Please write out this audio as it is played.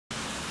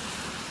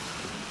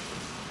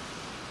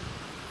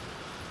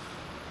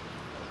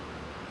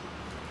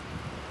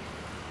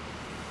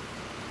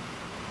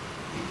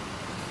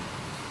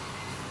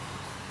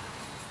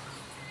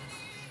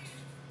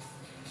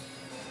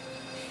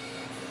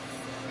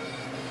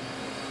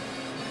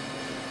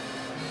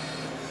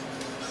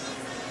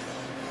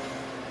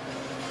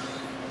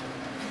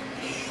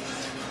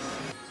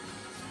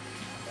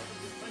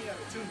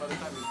by the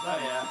time he's Oh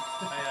done. yeah,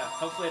 oh yeah.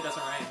 Hopefully it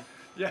doesn't rain.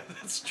 Yeah,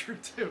 that's true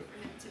too.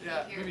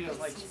 Yeah, maybe he's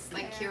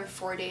like here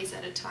 4 days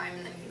at a time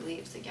and then he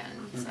leaves again.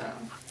 Mm-hmm. So.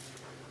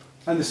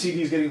 And the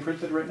CD's getting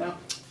printed right now?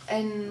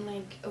 In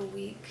like a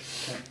week.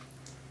 Okay.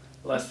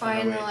 Less than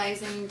a week.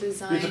 Finalizing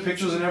design. You have the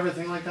pictures and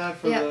everything like that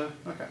for Yeah. the.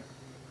 Okay.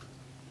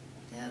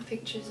 Yeah, the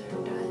pictures are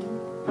done.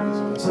 Because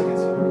on the second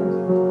CD.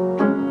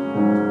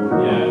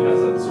 Yeah, it has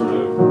that sort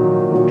of.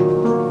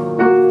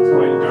 It's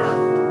quite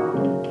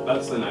dark.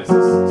 That's the nicest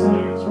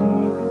song is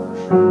from the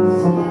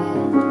for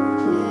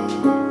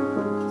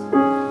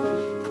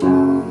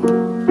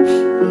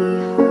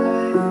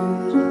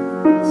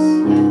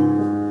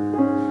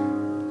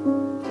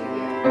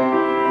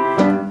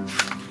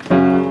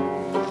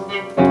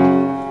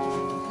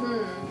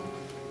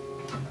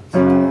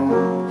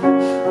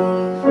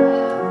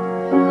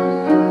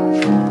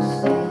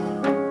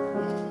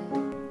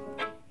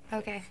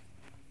Okay.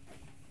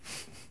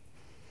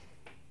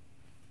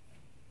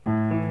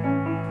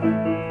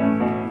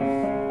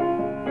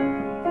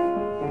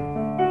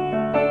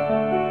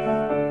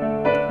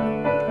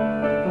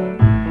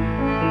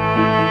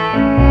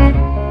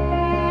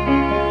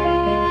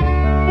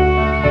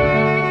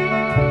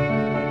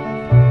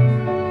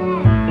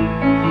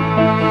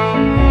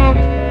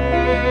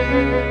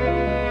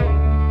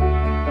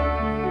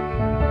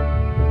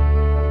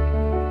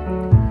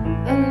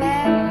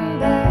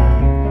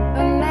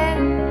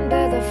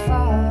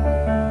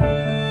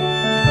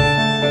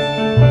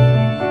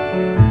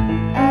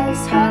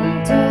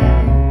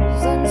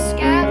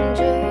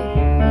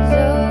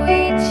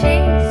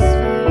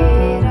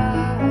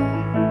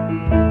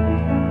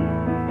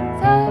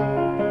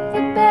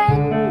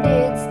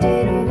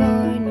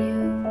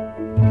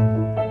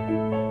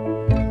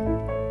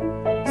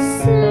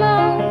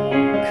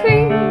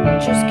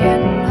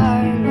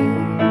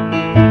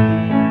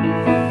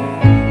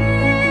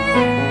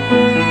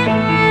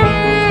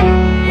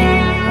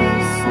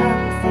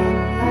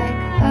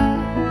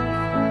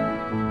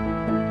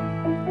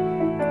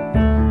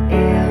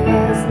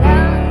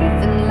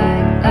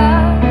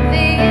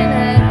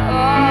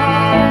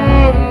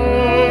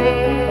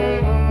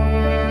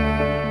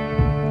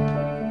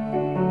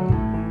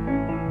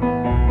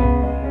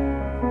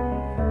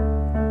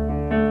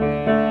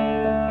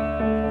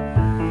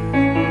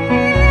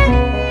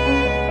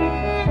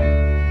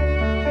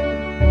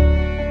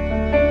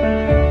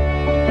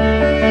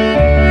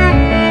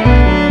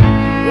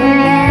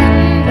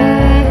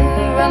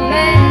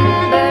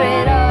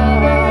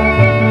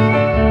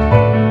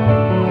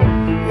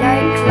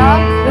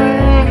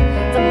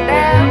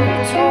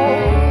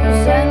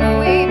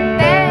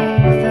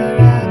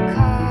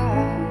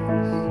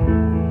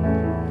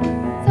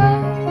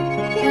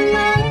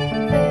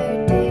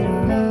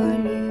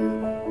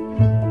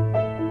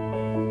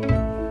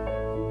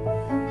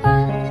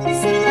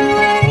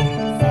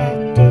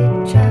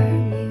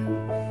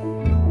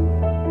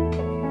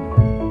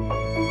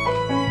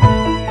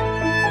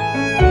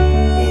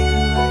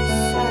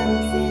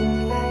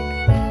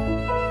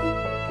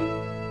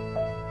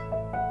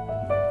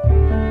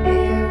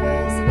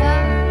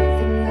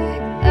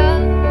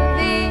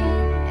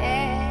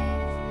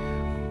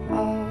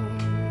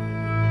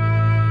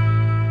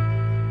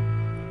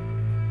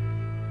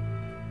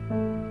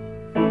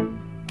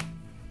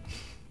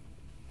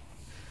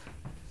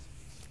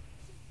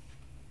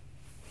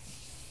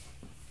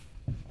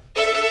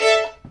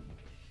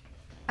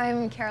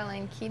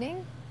 I'm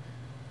Keating.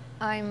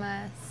 I'm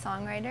a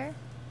songwriter,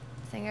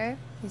 singer,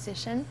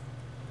 musician.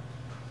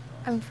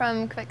 I'm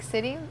from Quebec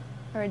City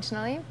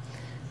originally.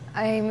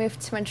 I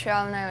moved to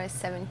Montreal when I was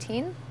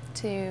 17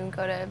 to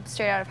go to,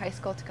 straight out of high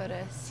school, to go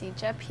to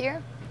CEGEP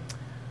here.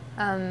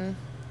 And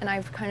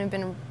I've kind of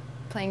been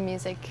playing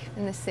music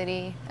in the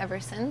city ever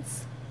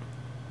since,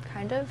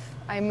 kind of.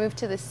 I moved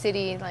to the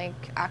city,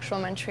 like actual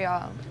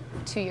Montreal,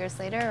 2 years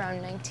later,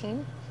 around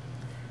 19.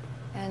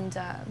 And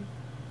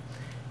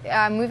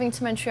moving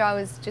to Montreal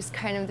was just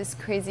kind of this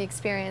crazy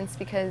experience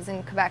because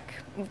in Quebec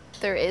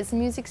there is a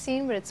music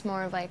scene, but it's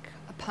more of like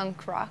a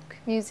punk rock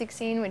music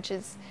scene, which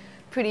is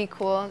pretty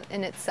cool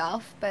in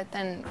itself. But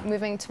then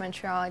moving to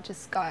Montreal, I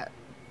just got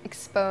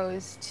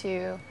exposed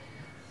to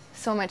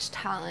so much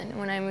talent.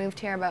 When I moved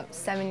here about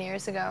 7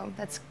 years ago,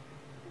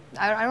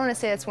 I don't want to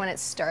say that's when it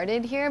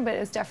started here, but it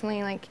was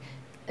definitely like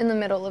in the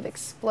middle of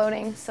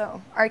exploding.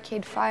 So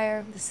Arcade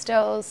Fire, The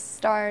Stills,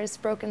 Stars,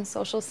 Broken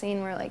Social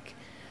Scene were like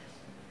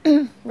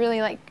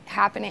really like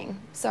happening.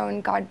 So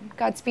in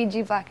Godspeed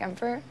You Black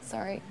Emperor,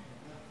 sorry.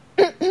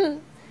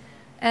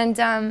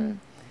 And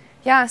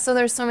yeah, so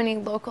there's so many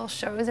local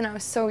shows and I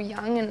was so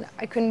young and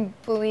I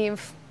couldn't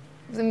believe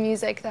the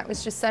music that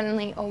was just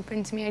suddenly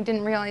open to me. I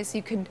didn't realize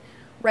you could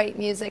write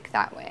music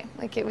that way.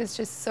 Like it was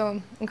just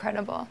so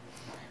incredible.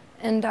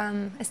 And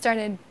I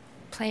started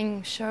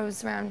playing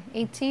shows around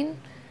 18,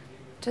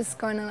 just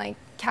going to like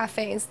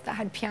cafes that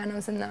had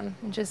pianos in them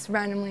and just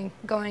randomly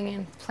going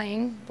and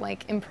playing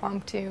like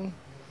impromptu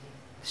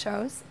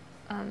shows.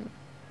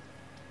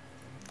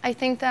 I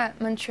think that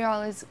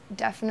Montreal is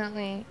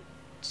definitely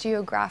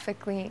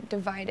geographically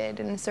divided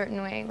in a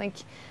certain way. Like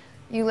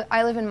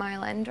I live in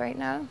Mile End right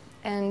now,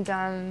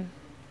 and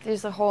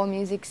there's a whole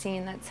music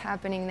scene that's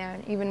happening there.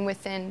 And even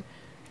within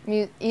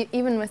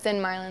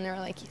Mile End, there are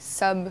like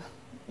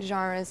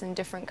sub-genres and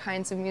different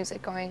kinds of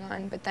music going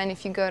on. But then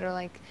if you go to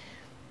like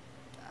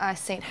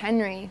St.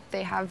 Henry,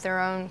 they have their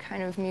own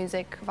kind of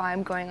music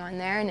vibe going on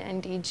there,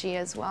 and NDG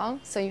as well.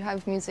 So you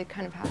have music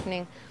kind of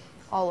happening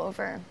all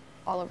over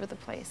the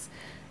place.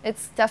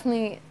 It's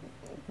definitely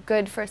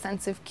good for a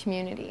sense of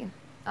community.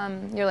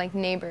 You're like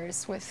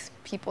neighbors with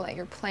people that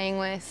you're playing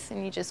with,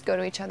 and you just go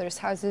to each other's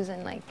houses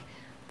and like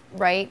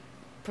write,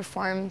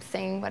 perform,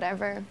 sing,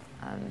 whatever.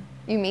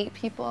 You meet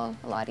people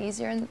a lot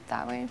easier in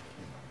that way.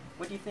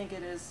 What do you think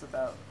it is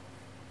about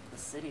the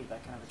city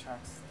that kind of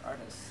attracts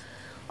artists?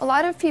 A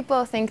lot of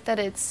people think that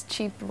it's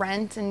cheap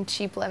rent and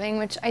cheap living,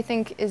 which I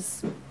think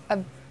is a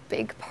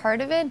big part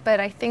of it, but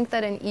I think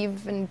that an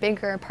even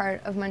bigger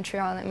part of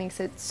Montreal that makes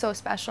it so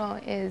special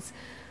is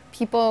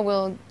people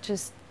will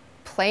just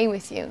play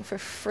with you for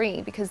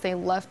free because they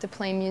love to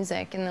play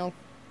music, and they'll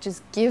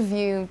just give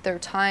you their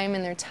time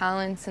and their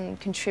talents and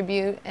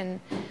contribute, and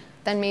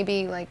then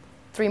maybe like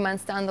 3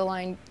 months down the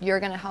line you're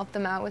going to help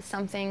them out with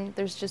something.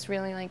 There's just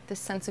really like this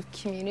sense of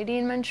community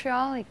in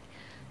Montreal. Like,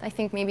 I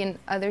think maybe in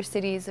other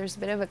cities there's a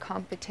bit of a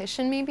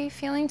competition maybe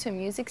feeling to a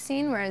music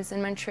scene, whereas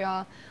in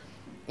Montreal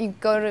you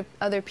go to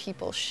other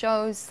people's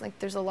shows. Like,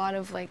 there's a lot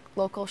of like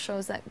local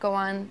shows that go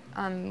on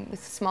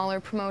with smaller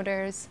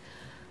promoters,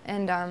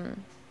 and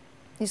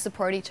you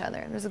support each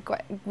other. There's a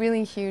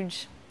really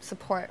huge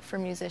support for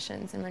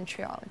musicians in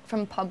Montreal,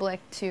 from public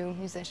to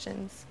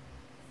musicians.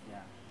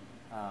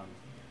 Yeah.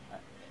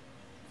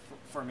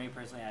 For me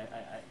personally,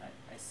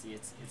 I see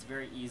it's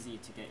very easy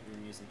to get your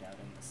music out in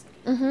the city.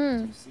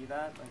 Mm-hmm. Do you see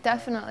that? Like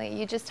Definitely.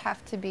 You just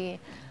have to be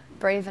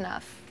brave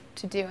enough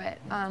to do it,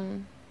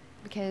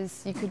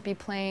 because you could be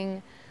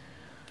playing.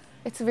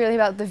 It's really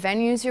about the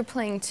venues you're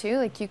playing too.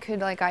 Like, you could,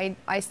 like,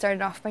 I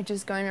started off by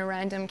just going to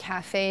random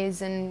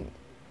cafes and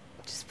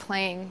just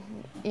playing.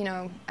 You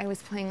know, I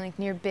was playing like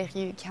near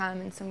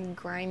Berry-UQAM in some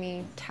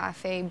grimy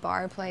cafe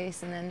bar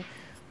place, and then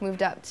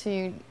moved up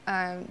to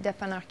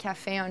Dépanneur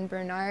Café on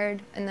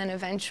Bernard, and then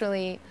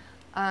eventually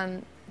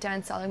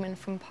Dan Seligman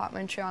from Pop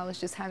Montreal was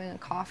just having a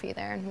coffee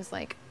there and was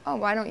like, oh,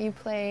 why don't you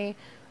play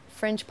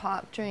Fringe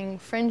Pop during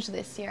Fringe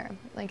this year?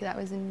 Like, that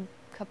was a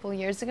couple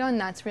years ago,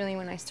 and that's really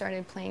when I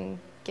started playing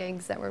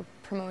gigs that were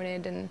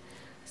promoted and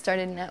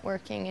started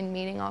networking and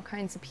meeting all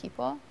kinds of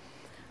people.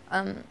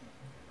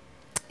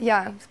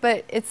 Yeah,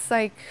 but it's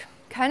like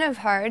kind of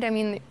hard. I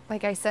mean,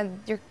 like I said,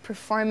 you're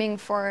performing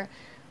for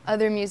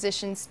other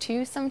musicians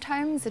too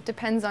sometimes. It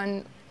depends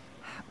on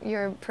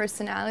your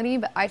personality,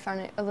 but I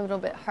found it a little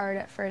bit hard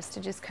at first to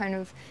just kind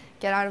of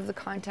get out of the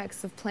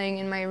context of playing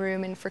in my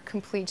room and for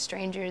complete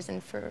strangers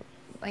and for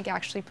like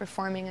actually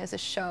performing as a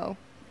show.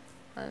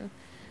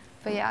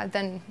 But yeah,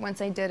 then once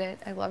I did it,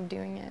 I loved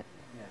doing it.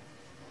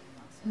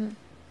 Yeah. Awesome.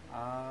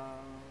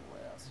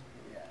 What else?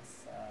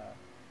 Yes.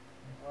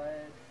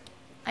 What?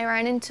 I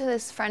ran into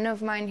this friend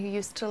of mine who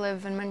used to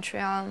live in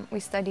Montreal. We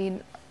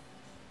studied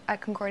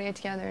at Concordia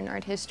together in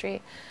art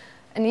history,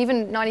 and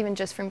even not even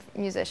just for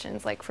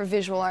musicians, like for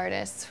visual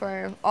artists,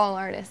 for all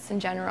artists in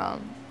general.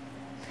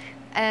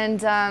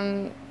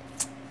 And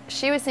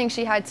she was saying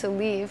she had to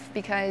leave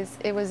because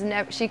it was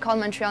she called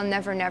Montreal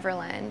Never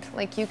Neverland.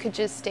 Like, you could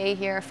just stay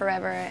here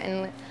forever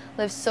and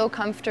live so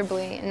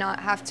comfortably and not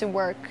have to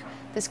work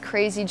this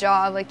crazy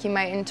job like you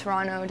might in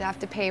Toronto to have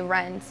to pay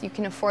rent. You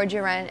can afford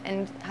your rent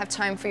and have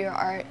time for your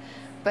art,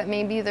 but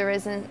maybe there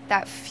isn't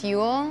that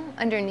fuel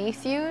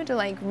underneath you to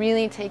like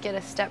really take it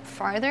a step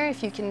farther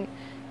if you can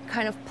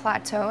kind of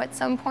plateau at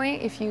some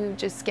point, if you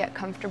just get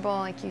comfortable,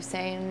 like you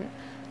say, and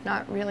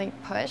not really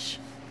push.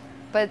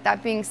 But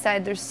that being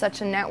said, there's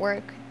such a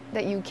network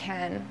that you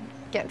can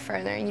get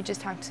further. You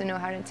just have to know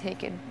how to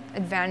take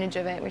advantage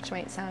of it, which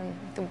might sound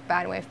the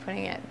bad way of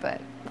putting it, but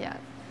yeah.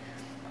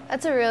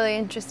 That's a really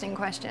interesting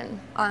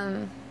question,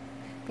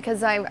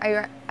 because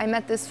I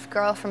met this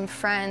girl from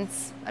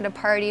France at a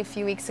party a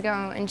few weeks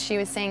ago, and she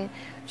was saying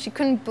she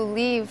couldn't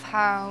believe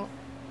how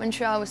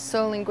Montreal was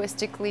so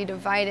linguistically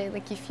divided.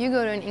 Like, if you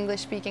go to an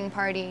English-speaking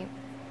party,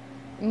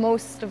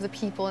 most of the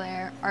people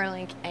there are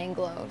like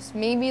Anglos.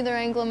 Maybe they're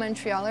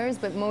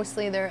Anglo-Montrealers, but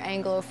mostly they're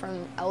Anglo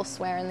from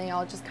elsewhere, and they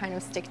all just kind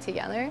of stick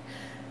together.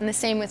 And the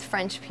same with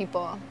French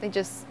people. They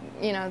just,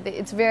 you know,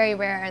 it's very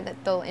rare that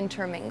they'll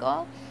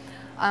intermingle.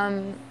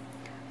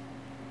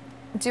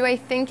 Do I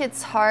think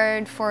it's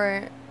hard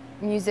for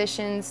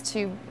musicians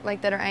to,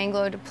 like, that are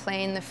Anglo to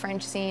play in the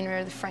French scene,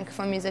 or the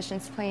Francophone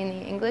musicians to play in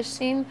the English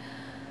scene?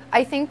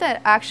 I think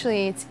that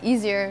actually it's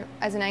easier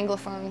as an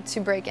Anglophone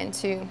to break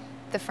into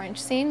the French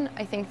scene.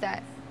 I think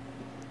that,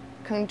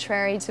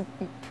 contrary to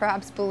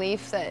perhaps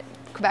belief, that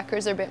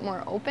Quebecers are a bit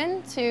more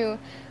open to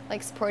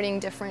like supporting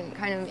different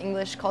kind of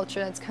English culture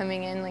that's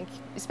coming in, like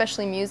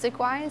especially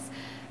music-wise.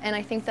 And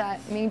I think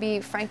that maybe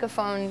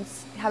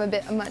Francophones have a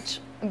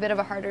bit of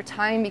a harder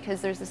time,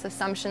 because there's this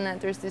assumption that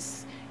there's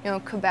this, you know,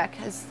 Quebec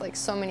has like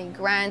so many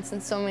grants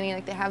and so many,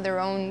 like, they have their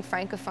own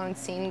Francophone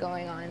scene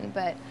going on.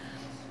 But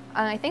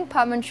I think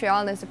Pop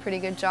Montreal does a pretty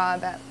good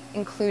job at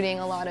including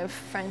a lot of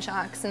French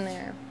acts in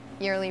their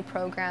yearly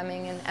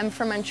programming, and M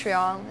for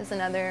Montreal is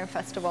another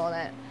festival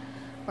that,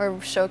 or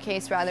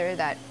showcase rather,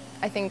 that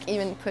I think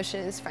even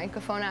pushes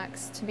Francophone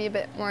acts to be a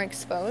bit more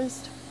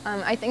exposed.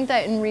 I think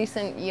that in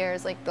recent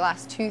years, like the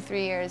last 2-3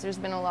 years, there's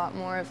been a lot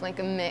more of like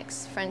a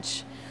mix,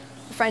 French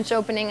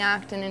opening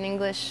act and an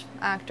English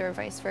act or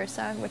vice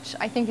versa, which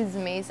I think is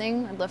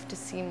amazing. I'd love to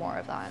see more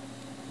of that.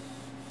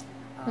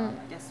 I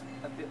guess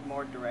a bit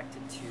more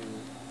directed to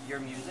your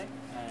music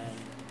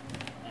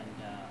and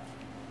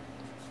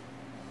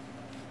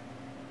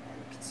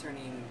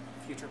concerning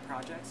future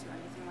projects or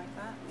anything like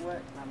that.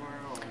 What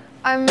or?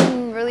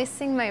 I'm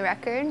releasing my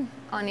record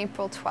on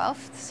April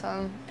 12th,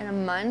 so in a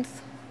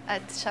month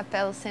at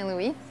Chapelle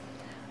Saint-Louis.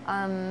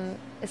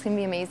 It's going to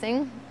be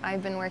amazing.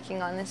 I've been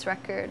working on this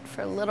record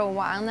for a little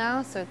while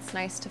now, so it's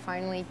nice to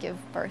finally give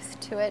birth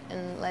to it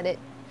and let it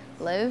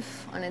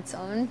live on its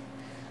own.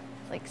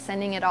 Like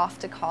sending it off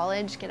to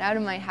college, get out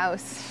of my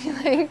house,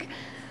 like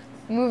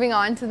moving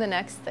on to the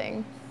next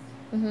thing.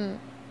 And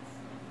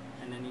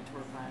any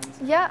tour plans?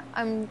 Yeah,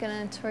 I'm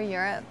gonna tour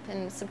Europe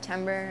in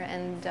September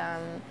and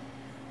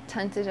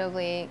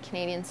tentatively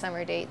Canadian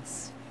summer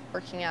dates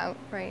working out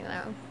right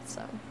now.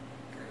 So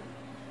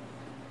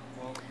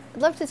Well,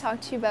 I'd love to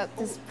talk to you about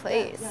this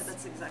place. Yeah,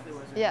 that's exactly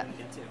what I was going to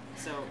get to.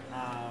 So,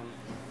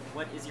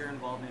 what is your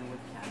involvement with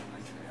Piano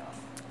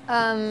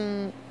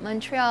Montreal?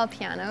 Montreal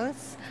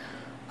Pianos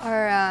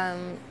are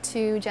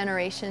 2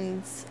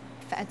 generations.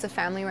 It's a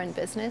family-run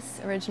business,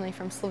 originally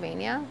from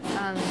Slovenia.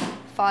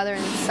 Father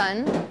and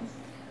son,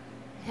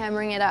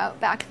 hammering it out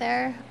back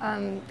there.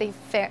 They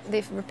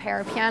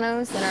repair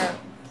pianos that are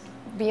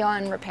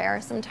beyond repair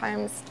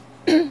sometimes,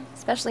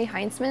 especially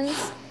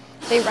Heinzmann's.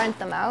 They rent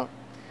them out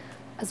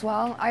as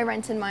well. I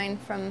rented mine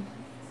from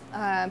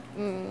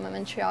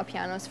Montreal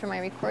Pianos for my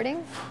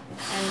recording,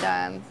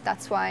 and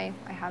that's why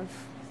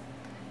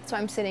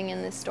I'm sitting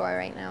in this store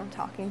right now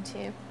talking to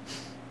you.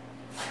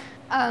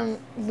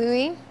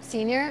 Louis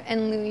Sr.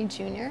 and Louis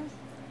Jr.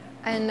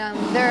 And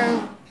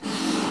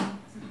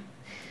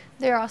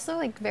they're also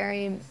like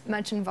very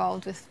much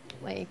involved with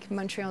like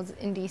Montreal's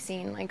indie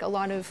scene. Like a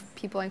lot of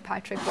people like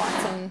Patrick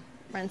Watson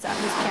rents out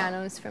his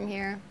pianos from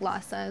here.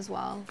 Lhasa as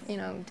well,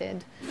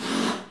 did.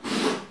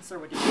 Sir,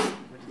 what did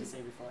you say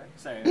before?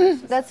 Sorry.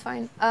 That's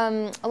fine.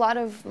 A lot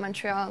of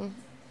Montreal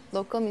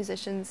local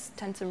musicians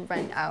tend to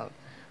rent out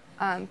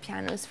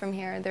pianos from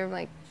here. They're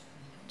like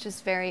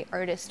just very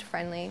artist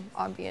friendly,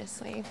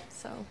 obviously.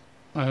 So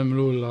I am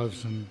Louis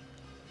Lawson,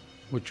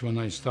 which when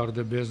I started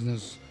the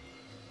business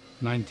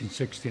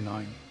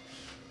 1969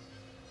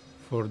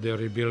 for the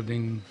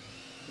rebuilding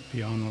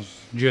pianos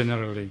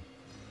generally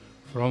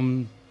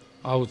from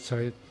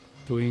outside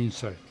to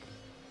inside.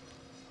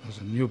 There's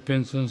a new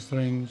pins and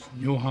strings,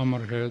 new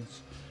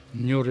hammerheads,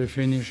 new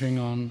refinishing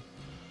on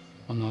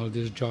all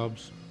these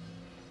jobs.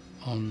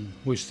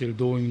 We're still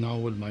doing now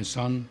with my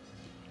son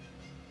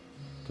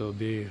to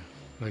be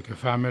like a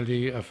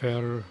family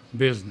affair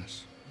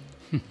business.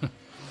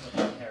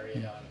 Carry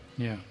it on.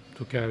 Yeah,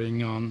 to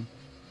carrying on,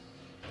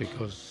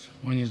 because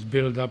when it's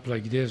built up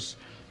like this,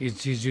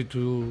 it's easy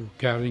to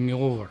carrying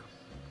over.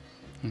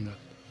 And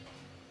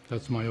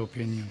that's my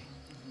opinion.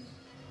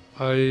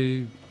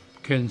 I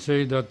can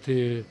say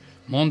that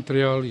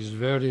Montreal is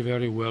very,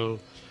 very well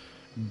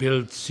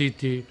built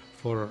city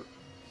for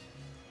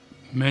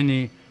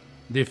many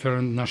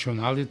different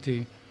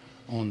nationality,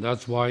 and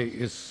that's why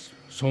it's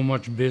so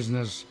much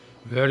business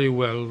very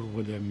well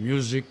with the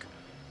music,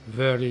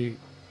 very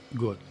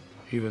good.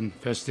 Even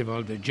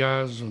festival, the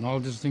jazz and all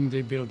these things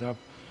they build up.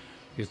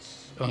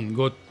 It's on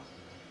good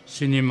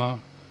cinema,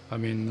 I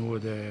mean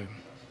with the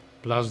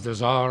Place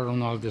des Arts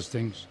and all these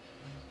things,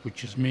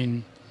 which is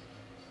mean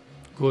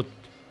good.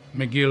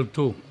 McGill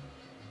too.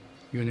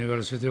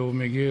 University of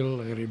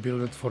McGill, I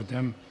rebuilt it for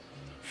them.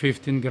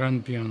 15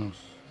 grand pianos.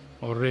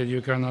 Or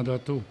Radio Canada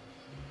too.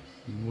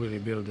 We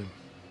rebuild them.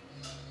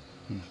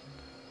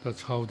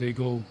 That's how they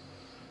go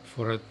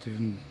for it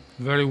in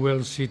very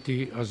well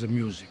city as a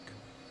music.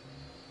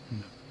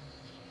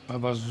 I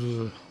was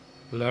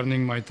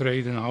learning my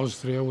trade in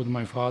Austria with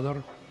my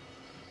father,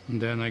 and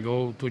then I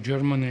go to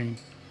Germany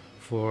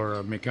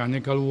for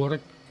mechanical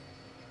work.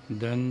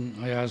 Then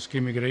I ask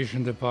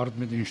immigration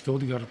department in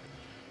Stuttgart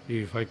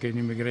if I can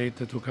immigrate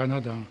to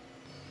Canada.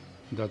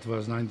 That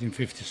was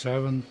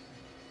 1957.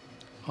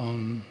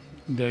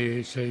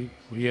 They say,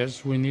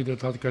 yes, we need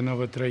that kind of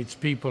a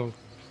tradespeople,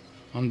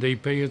 and they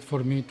pay it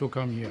for me to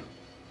come here.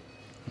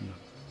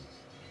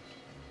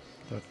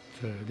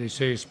 They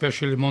say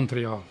especially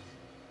Montreal,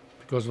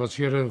 because what's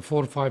here,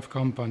 4 or 5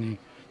 company,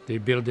 they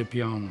build the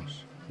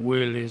pianos.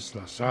 Willis,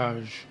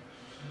 Lesage,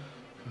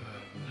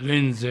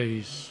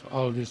 Lindsay's,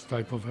 all this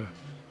type of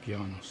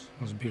pianos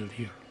was built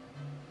here.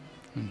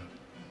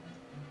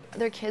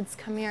 Their kids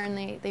come here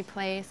and they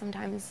play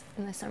sometimes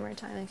in the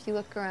summertime. If you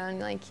look around,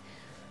 like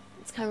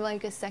it's kind of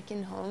like a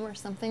second home or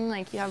something.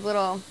 Like you have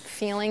little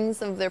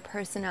feelings of their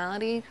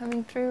personality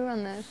coming through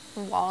on the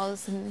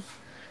walls, and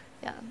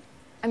yeah.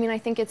 I mean, I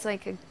think it's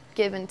like a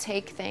give and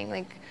take thing.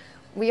 Like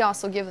we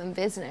also give them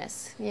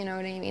business, you know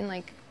what I mean?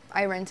 Like,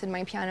 I rented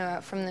my piano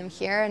out from them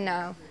here, and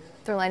now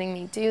they're letting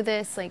me do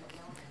this, like,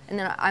 and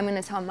then I'm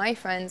gonna tell my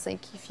friends, like,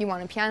 if you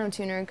want a piano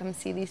tuner, come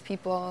see these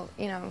people,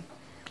 you know,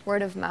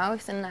 word of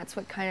mouth, and that's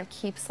what kind of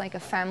keeps like a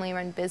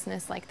family-run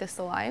business like this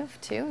alive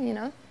too, you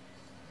know?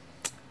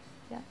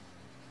 Yeah.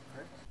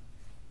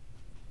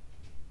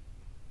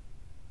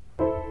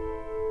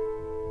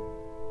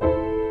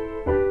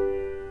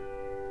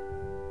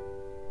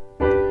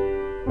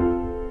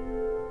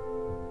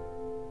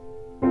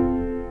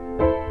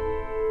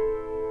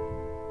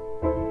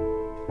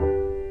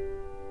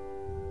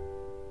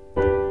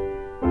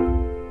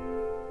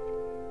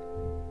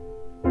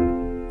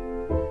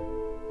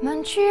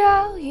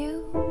 Montreal,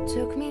 you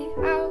took me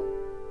out.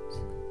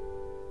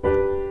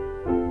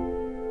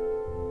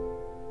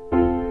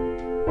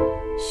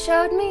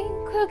 Showed me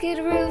crooked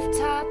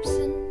rooftops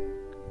and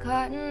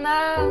cotton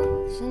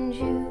mouths, and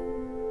you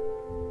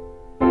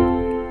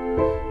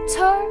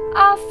tore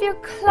off your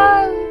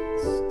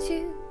clothes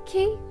to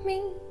keep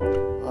me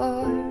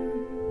warm.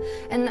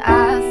 And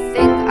I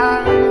think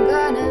I'm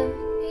gonna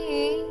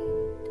need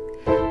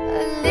a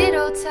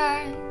little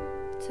time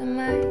to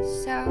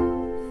myself.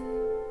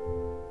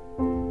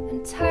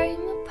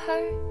 Time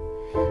apart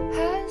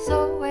has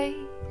always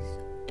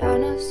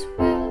done us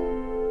well.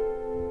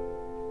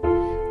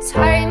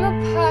 Time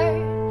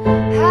apart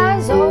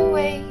has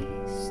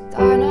always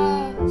done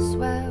us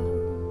well.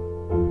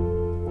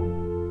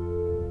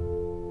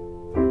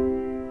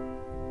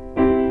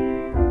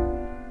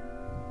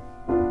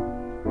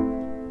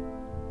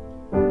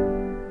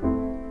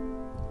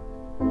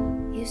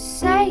 You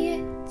say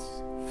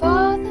it's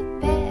for the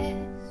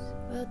best,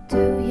 well,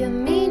 do you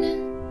mean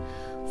it?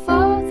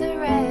 For the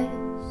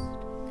rest,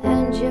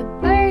 and you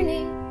burn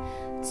it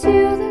to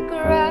the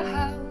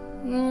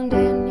ground,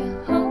 and you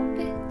hope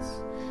it's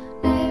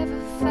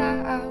never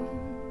found.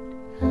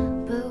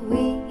 But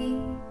we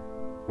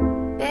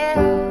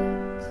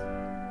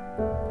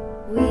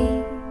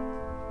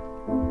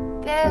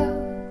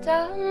built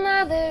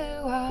another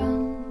one.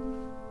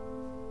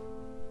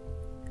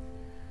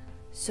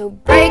 So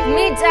break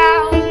me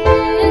down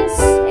and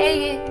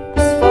say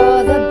it's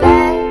for the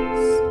best.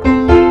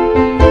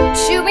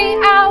 Chew me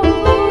out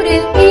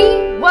and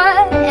eat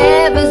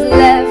whatever's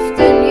left,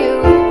 and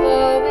you've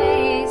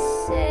always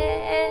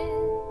said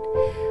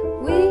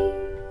we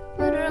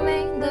would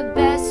remain the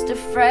best of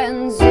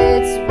friends.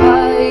 It's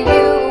what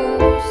you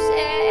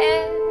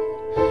said,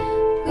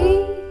 we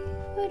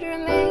would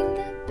remain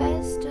the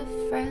best of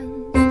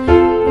friends.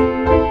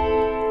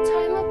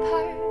 Time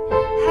apart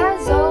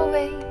has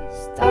always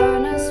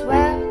done us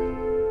well.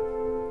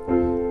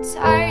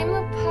 Time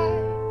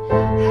apart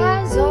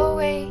has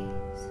always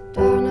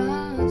done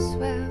us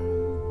well.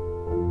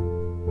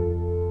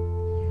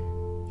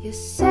 You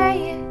say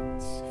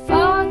it's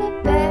for the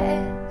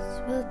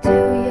best, well, do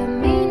you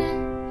mean it?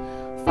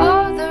 For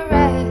the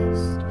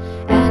rest,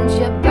 and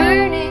you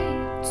burn it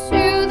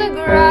to the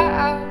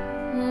ground,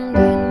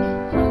 and you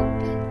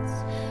hope it's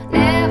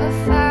never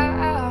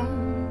found.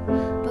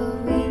 But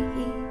we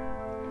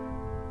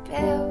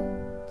built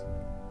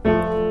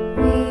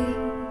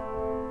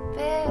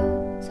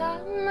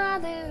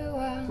another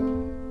one.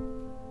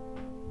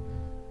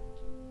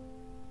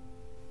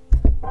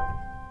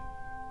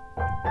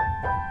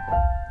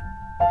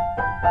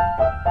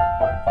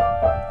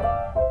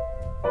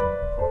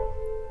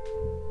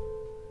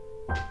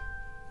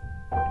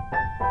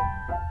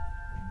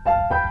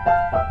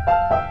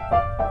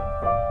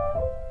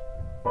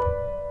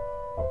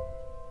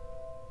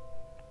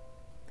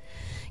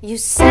 You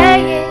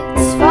say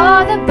it's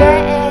for the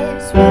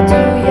best, well,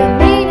 do